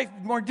make life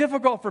more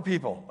difficult for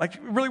people. Like,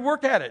 really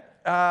work at it.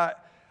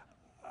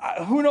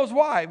 Who knows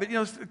why? But,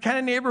 it's the kind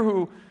of neighbor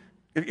who,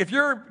 if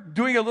you're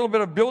doing a little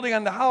bit of building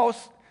on the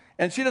house,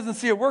 and she doesn't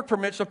see a work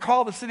permit, she'll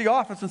call the city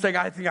office and say,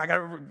 I think I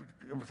got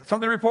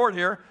something to report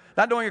here,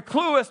 not knowing a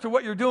clue as to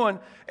what you're doing.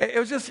 It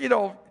was just,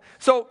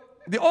 So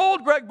the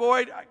old Greg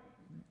Boyd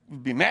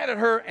would be mad at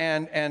her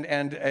and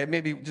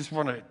maybe just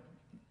want to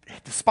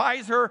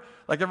despise her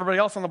like everybody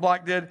else on the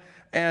block did.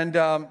 And,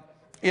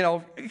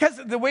 because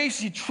the way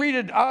she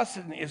treated us,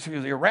 and she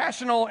was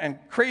irrational and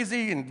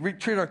crazy, and we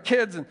treated our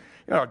kids and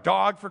our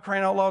dog, for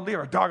crying out loud, leave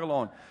our dog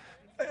alone.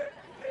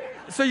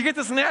 So you get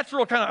this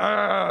natural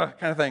kind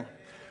of thing.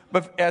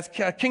 But as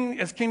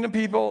kingdom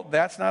people,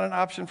 that's not an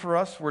option for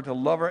us. We're to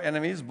love our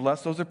enemies,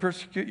 bless those who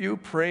persecute you,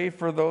 pray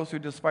for those who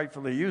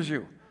despitefully use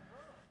you.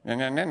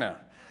 No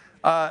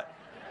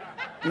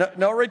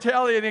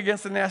retaliating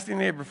against a nasty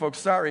neighbor, folks.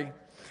 Sorry.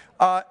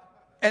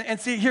 And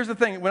see, here's the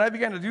thing. When I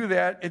began to do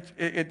that,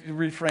 it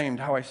reframed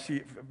how I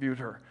viewed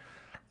her.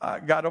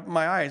 God opened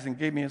my eyes and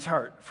gave me his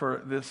heart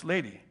for this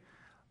lady.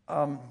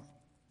 What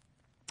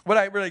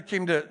I really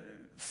came to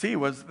see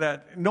was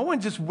that no one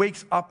just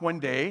wakes up one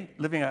day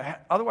living a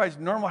otherwise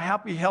normal,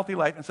 happy, healthy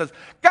life and says,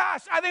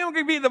 gosh, I think I'm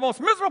going to be the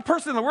most miserable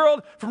person in the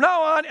world from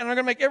now on, and I'm going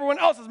to make everyone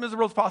else as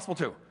miserable as possible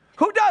too.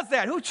 Who does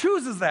that? Who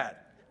chooses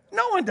that?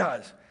 No one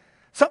does.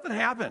 Something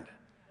happened.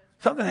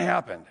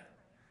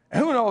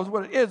 And who knows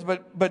what it is,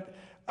 but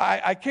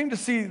I came to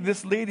see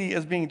this lady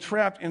as being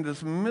trapped in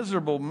this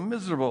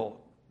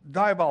miserable,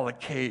 diabolic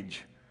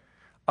cage.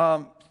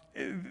 A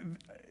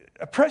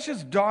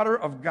precious daughter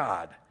of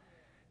God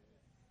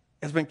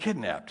has been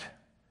kidnapped.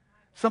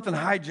 Something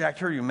hijacked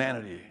her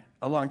humanity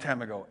a long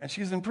time ago, and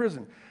she's in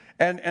prison.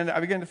 And I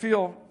began to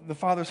feel the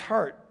Father's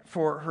heart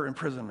for her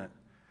imprisonment.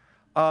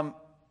 And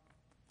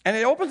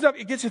it opens up,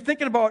 it gets you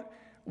thinking about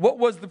what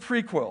was the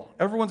prequel.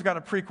 Everyone's got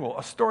a prequel,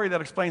 a story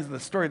that explains the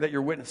story that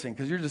you're witnessing,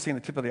 because you're just seeing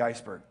the tip of the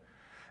iceberg.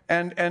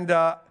 And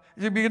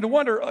you begin to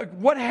wonder, like,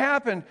 what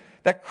happened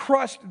that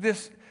crushed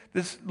this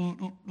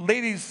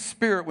lady's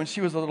spirit when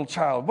she was a little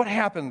child? What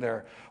happened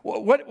there?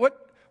 What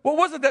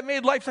was it that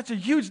made life such a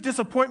huge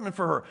disappointment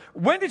for her?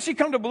 When did she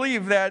come to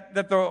believe that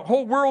the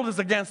whole world is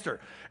against her?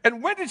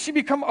 And when did she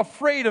become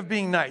afraid of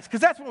being nice?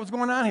 Because that's what was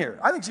going on here.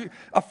 I think she's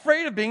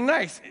afraid of being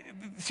nice.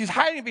 She's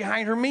hiding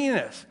behind her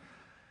meanness.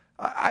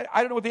 I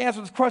don't know what the answer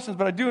to these questions,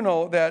 but I do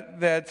know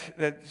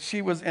that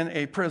she was in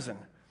a prison.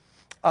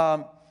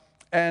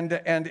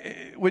 And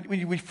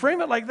when we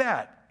frame it like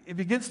that, it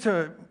begins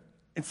to,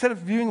 instead of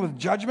viewing with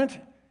judgment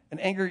and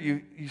anger,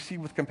 you see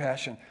with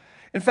compassion.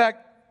 In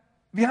fact,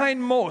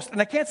 behind most,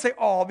 and I can't say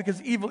all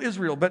because evil is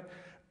real, but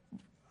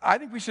I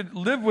think we should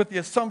live with the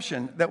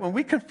assumption that when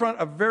we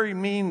confront a very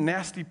mean,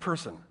 nasty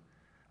person,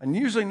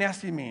 unusually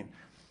nasty, mean,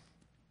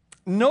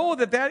 know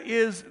that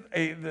is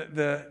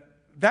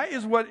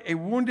what a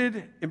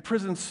wounded,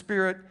 imprisoned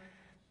spirit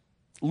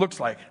looks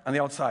like on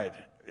the outside,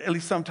 at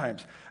least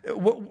sometimes.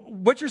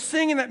 What you're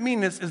seeing in that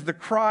meanness is the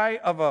cry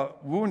of a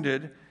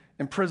wounded,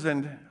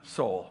 imprisoned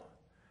soul.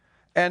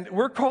 And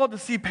we're called to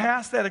see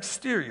past that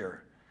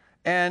exterior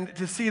and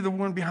to see the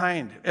wound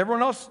behind.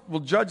 Everyone else will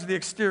judge the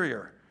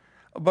exterior.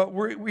 But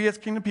we as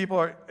kingdom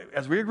people,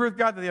 as we agree with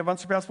God that they have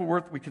unsurpassable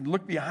worth, we can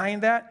look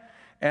behind that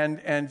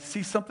and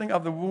see something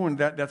of the wound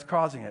that's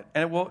causing it.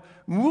 And it will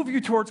move you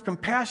towards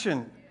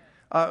compassion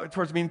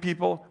towards mean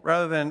people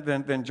rather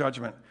than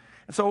judgment.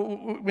 And so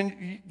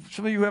when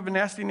some of you have a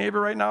nasty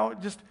neighbor right now,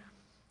 just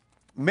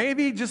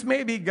maybe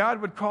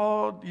God would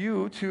call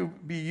you to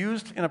be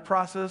used in a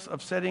process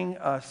of setting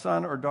a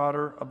son or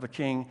daughter of the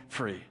king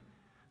free.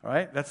 All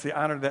right? That's the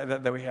honor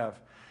that we have.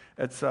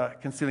 It's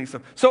concealing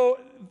stuff. So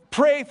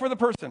pray for the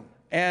person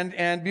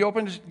and be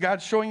open to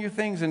God showing you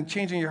things and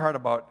changing your heart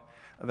about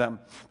them.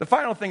 The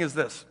final thing is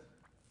this,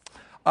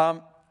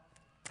 and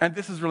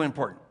this is really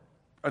important.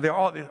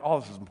 All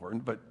this is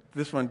important, but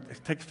this one,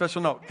 take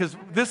special note, because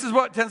this is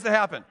what tends to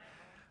happen.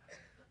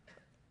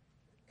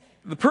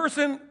 The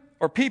person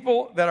or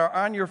people that are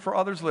on your for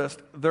others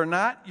list, they're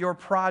not your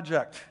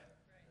project.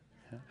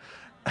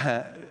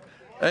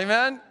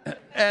 Amen?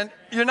 And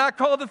you're not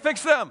called to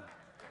fix them.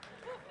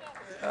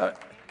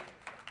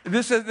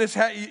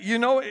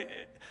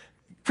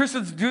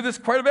 Christians do this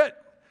quite a bit.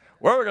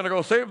 Well, we're going to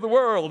go save the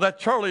world. That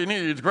Charlie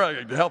needs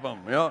Greg to help him,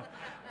 you know.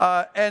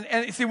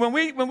 And you see, when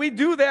we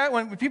do that,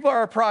 when people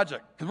are a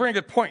project, because we're going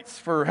to get points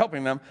for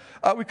helping them,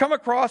 we come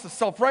across as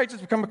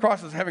self-righteous, we come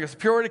across as having a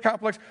superiority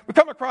complex, we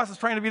come across as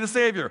trying to be the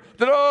savior.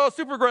 That,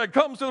 Super Greg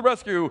comes to the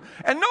rescue.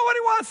 And nobody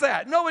wants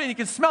that. Nobody, you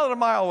can smell it a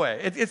mile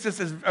away. It's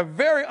just a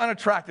very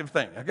unattractive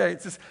thing, okay?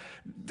 It just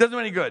doesn't do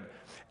any good.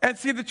 And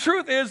see, the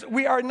truth is,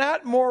 we are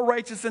not more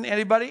righteous than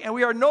anybody, and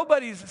we are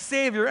nobody's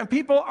savior, and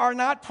people are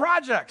not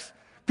projects.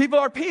 People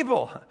are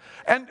people.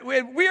 And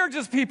we are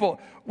just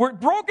people. We're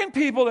broken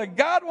people that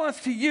God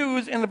wants to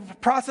use in the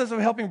process of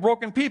helping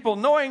broken people,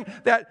 knowing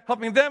that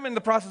helping them in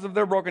the process of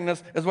their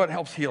brokenness is what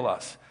helps heal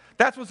us.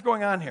 That's what's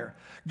going on here.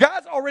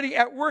 God's already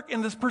at work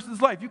in this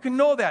person's life. You can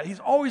know that. He's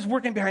always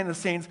working behind the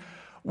scenes.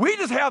 We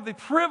just have the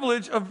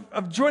privilege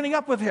of joining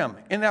up with him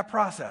in that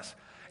process.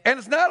 And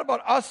it's not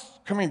about us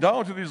coming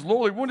down to these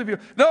lowly, wounded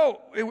people.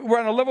 No, we're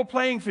on a level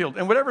playing field.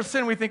 And whatever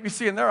sin we think we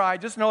see in their eye,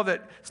 just know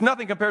that it's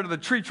nothing compared to the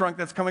tree trunk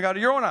that's coming out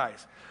of your own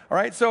eyes. All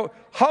right? So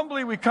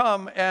humbly we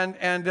come,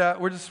 and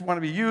we just want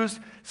to be used,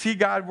 see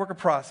God work a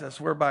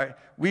process whereby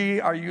we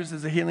are used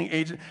as a healing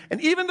agent.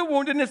 And even the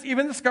woundedness,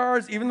 even the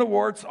scars, even the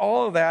warts,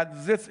 all of that,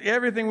 zits,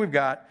 everything we've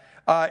got,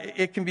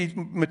 it can be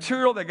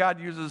material that God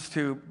uses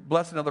to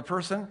bless another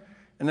person,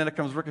 and then it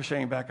comes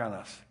ricocheting back on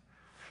us.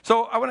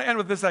 So I want to end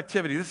with this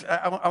activity.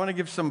 I want to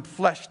give some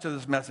flesh to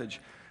this message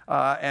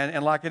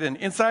and lock it in.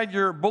 Inside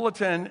your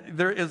bulletin,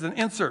 there is an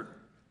insert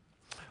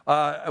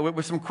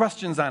with some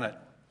questions on it.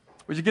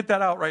 Would you get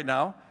that out right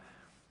now?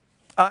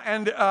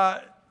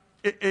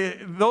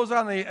 Those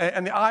on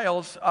the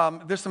aisles,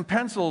 there's some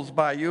pencils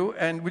by you,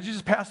 and would you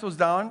just pass those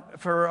down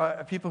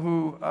for people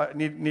who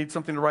need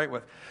something to write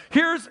with?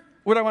 Here's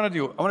what I want to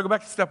do. I want to go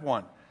back to step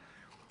one.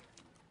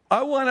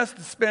 I want us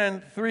to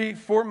spend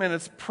 3-4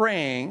 minutes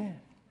praying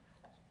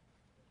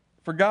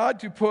for God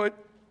to put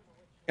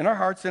in our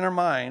hearts, in our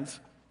minds,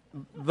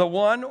 the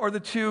one or the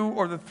two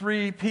or the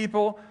three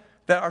people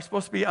that are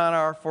supposed to be on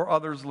our for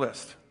others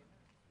list.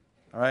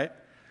 All right?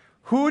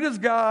 Who does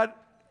God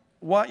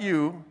want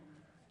you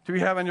to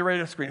have on your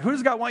radar screen? Who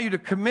does God want you to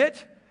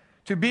commit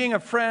to being a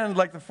friend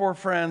like the 4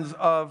 friends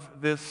of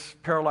this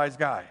paralyzed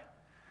guy?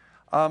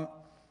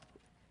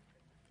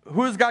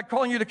 Who is God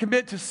calling you to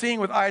commit to seeing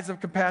with eyes of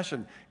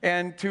compassion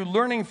and to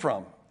learning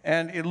from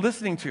and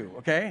listening to,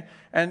 okay?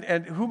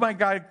 And who might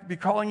God be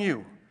calling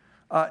you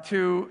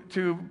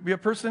to be a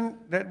person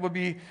that would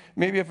be,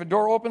 maybe if a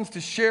door opens,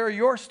 to share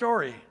your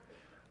story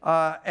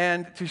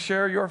and to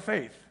share your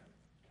faith,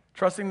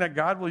 trusting that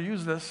God will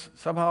use this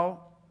somehow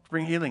to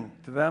bring healing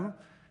to them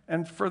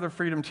and further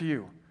freedom to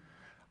you.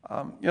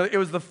 It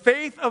was the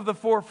faith of the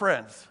 4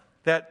 friends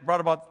that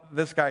brought about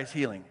this guy's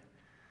healing.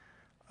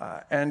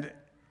 And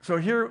so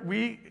here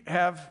we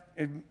have,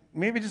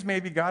 maybe just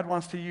maybe God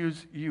wants to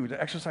use you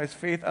to exercise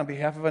faith on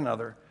behalf of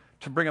another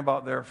to bring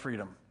about their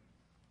freedom,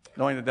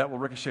 knowing that that will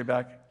ricochet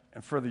back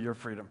and further your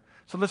freedom.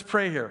 So let's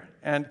pray here.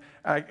 And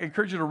I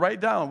encourage you to write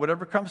down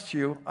whatever comes to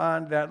you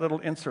on that little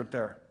insert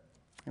there.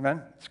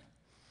 Amen?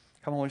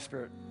 Come, Holy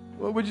Spirit.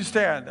 Well, would you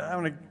stand? I'm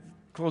going to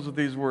close with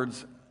these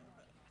words.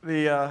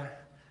 For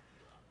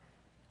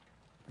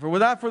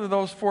without further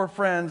those 4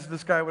 friends,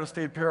 this guy would have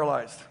stayed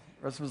paralyzed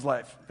the rest of his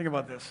life. Think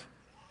about this.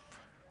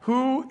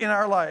 Who in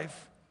our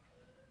life,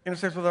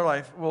 intersects with our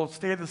life, will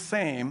stay the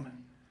same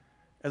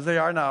as they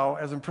are now,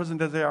 as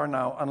imprisoned as they are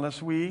now,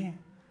 unless we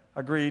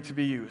agree to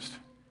be used,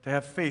 to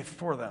have faith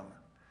for them.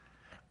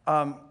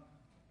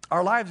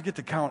 Our lives get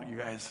to count, you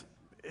guys.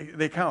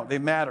 They count. They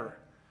matter.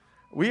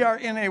 We are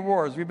in a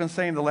war, as we've been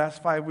saying the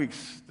last 5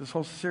 weeks, this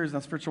whole series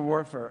on spiritual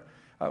warfare.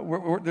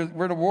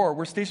 We're in a war.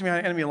 We're stationed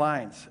behind enemy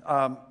lines.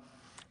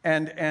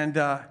 And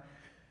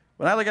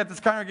when I look at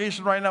this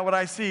congregation right now, what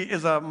I see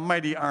is a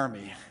mighty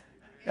army.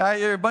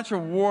 You're a bunch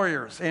of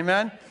warriors,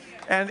 amen?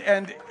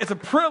 And it's a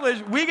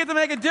privilege. We get to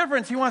make a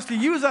difference. He wants to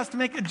use us to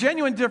make a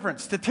genuine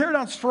difference, to tear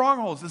down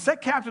strongholds, to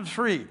set captives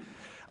free.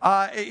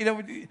 We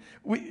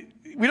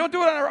don't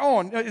do it on our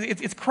own.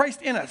 It's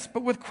Christ in us.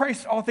 But with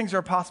Christ, all things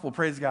are possible,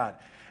 praise God.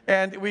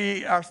 And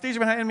we are stationed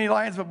behind enemy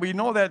lines, but we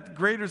know that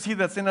greater is he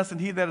that's in us than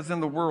he that is in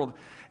the world.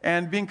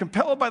 And being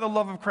compelled by the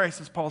love of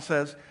Christ, as Paul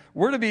says,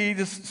 we're to be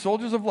just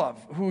soldiers of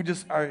love who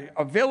just are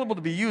available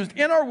to be used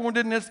in our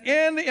woundedness,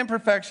 in the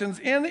imperfections,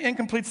 in the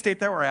incomplete state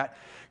that we're at.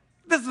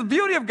 This is the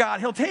beauty of God.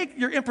 He'll take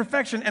your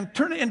imperfection and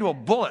turn it into a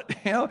bullet,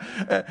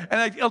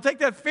 and he'll take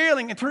that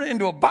failing and turn it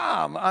into a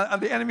bomb on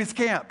the enemy's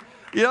camp.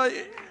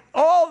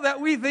 All that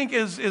we think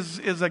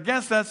is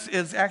against us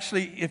is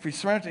actually, if we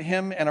surrender to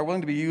him and are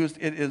willing to be used,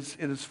 it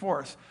is for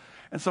us.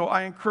 And so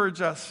I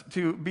encourage us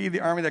to be the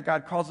army that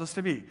God calls us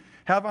to be.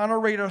 Have on our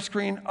radar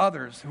screen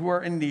others who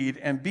are in need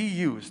and be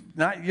used.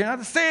 You're not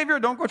the Savior.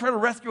 Don't go try to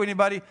rescue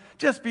anybody.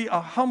 Just be a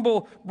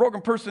humble,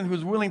 broken person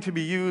who's willing to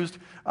be used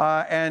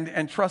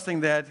and trusting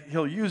that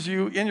he'll use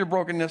you in your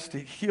brokenness to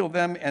heal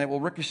them, and it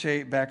will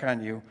ricochet back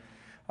on you.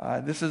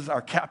 This is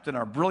our captain,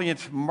 our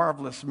brilliant,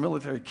 marvelous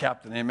military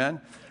captain. Amen.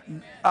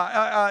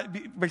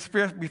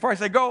 Before I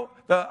say go,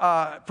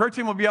 the prayer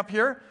team will be up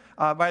here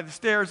by the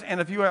stairs. And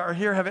if you are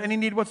here, have any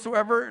need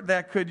whatsoever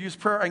that could use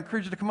prayer, I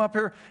encourage you to come up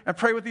here and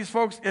pray with these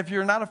folks. If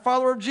you're not a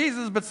follower of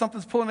Jesus, but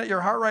something's pulling at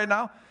your heart right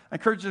now, I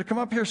encourage you to come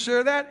up here,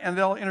 share that, and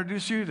they'll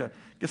introduce you to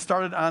get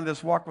started on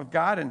this walk with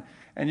God.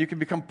 And you can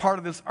become part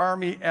of this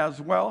army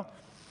as well.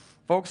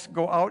 Folks,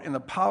 go out in the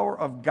power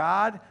of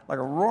God like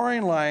a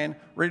roaring lion,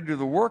 ready to do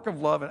the work of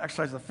love and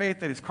exercise the faith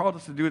that he's called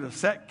us to do to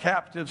set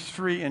captives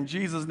free in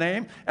Jesus'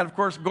 name. And, of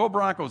course, go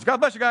Broncos. God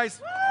bless you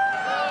guys.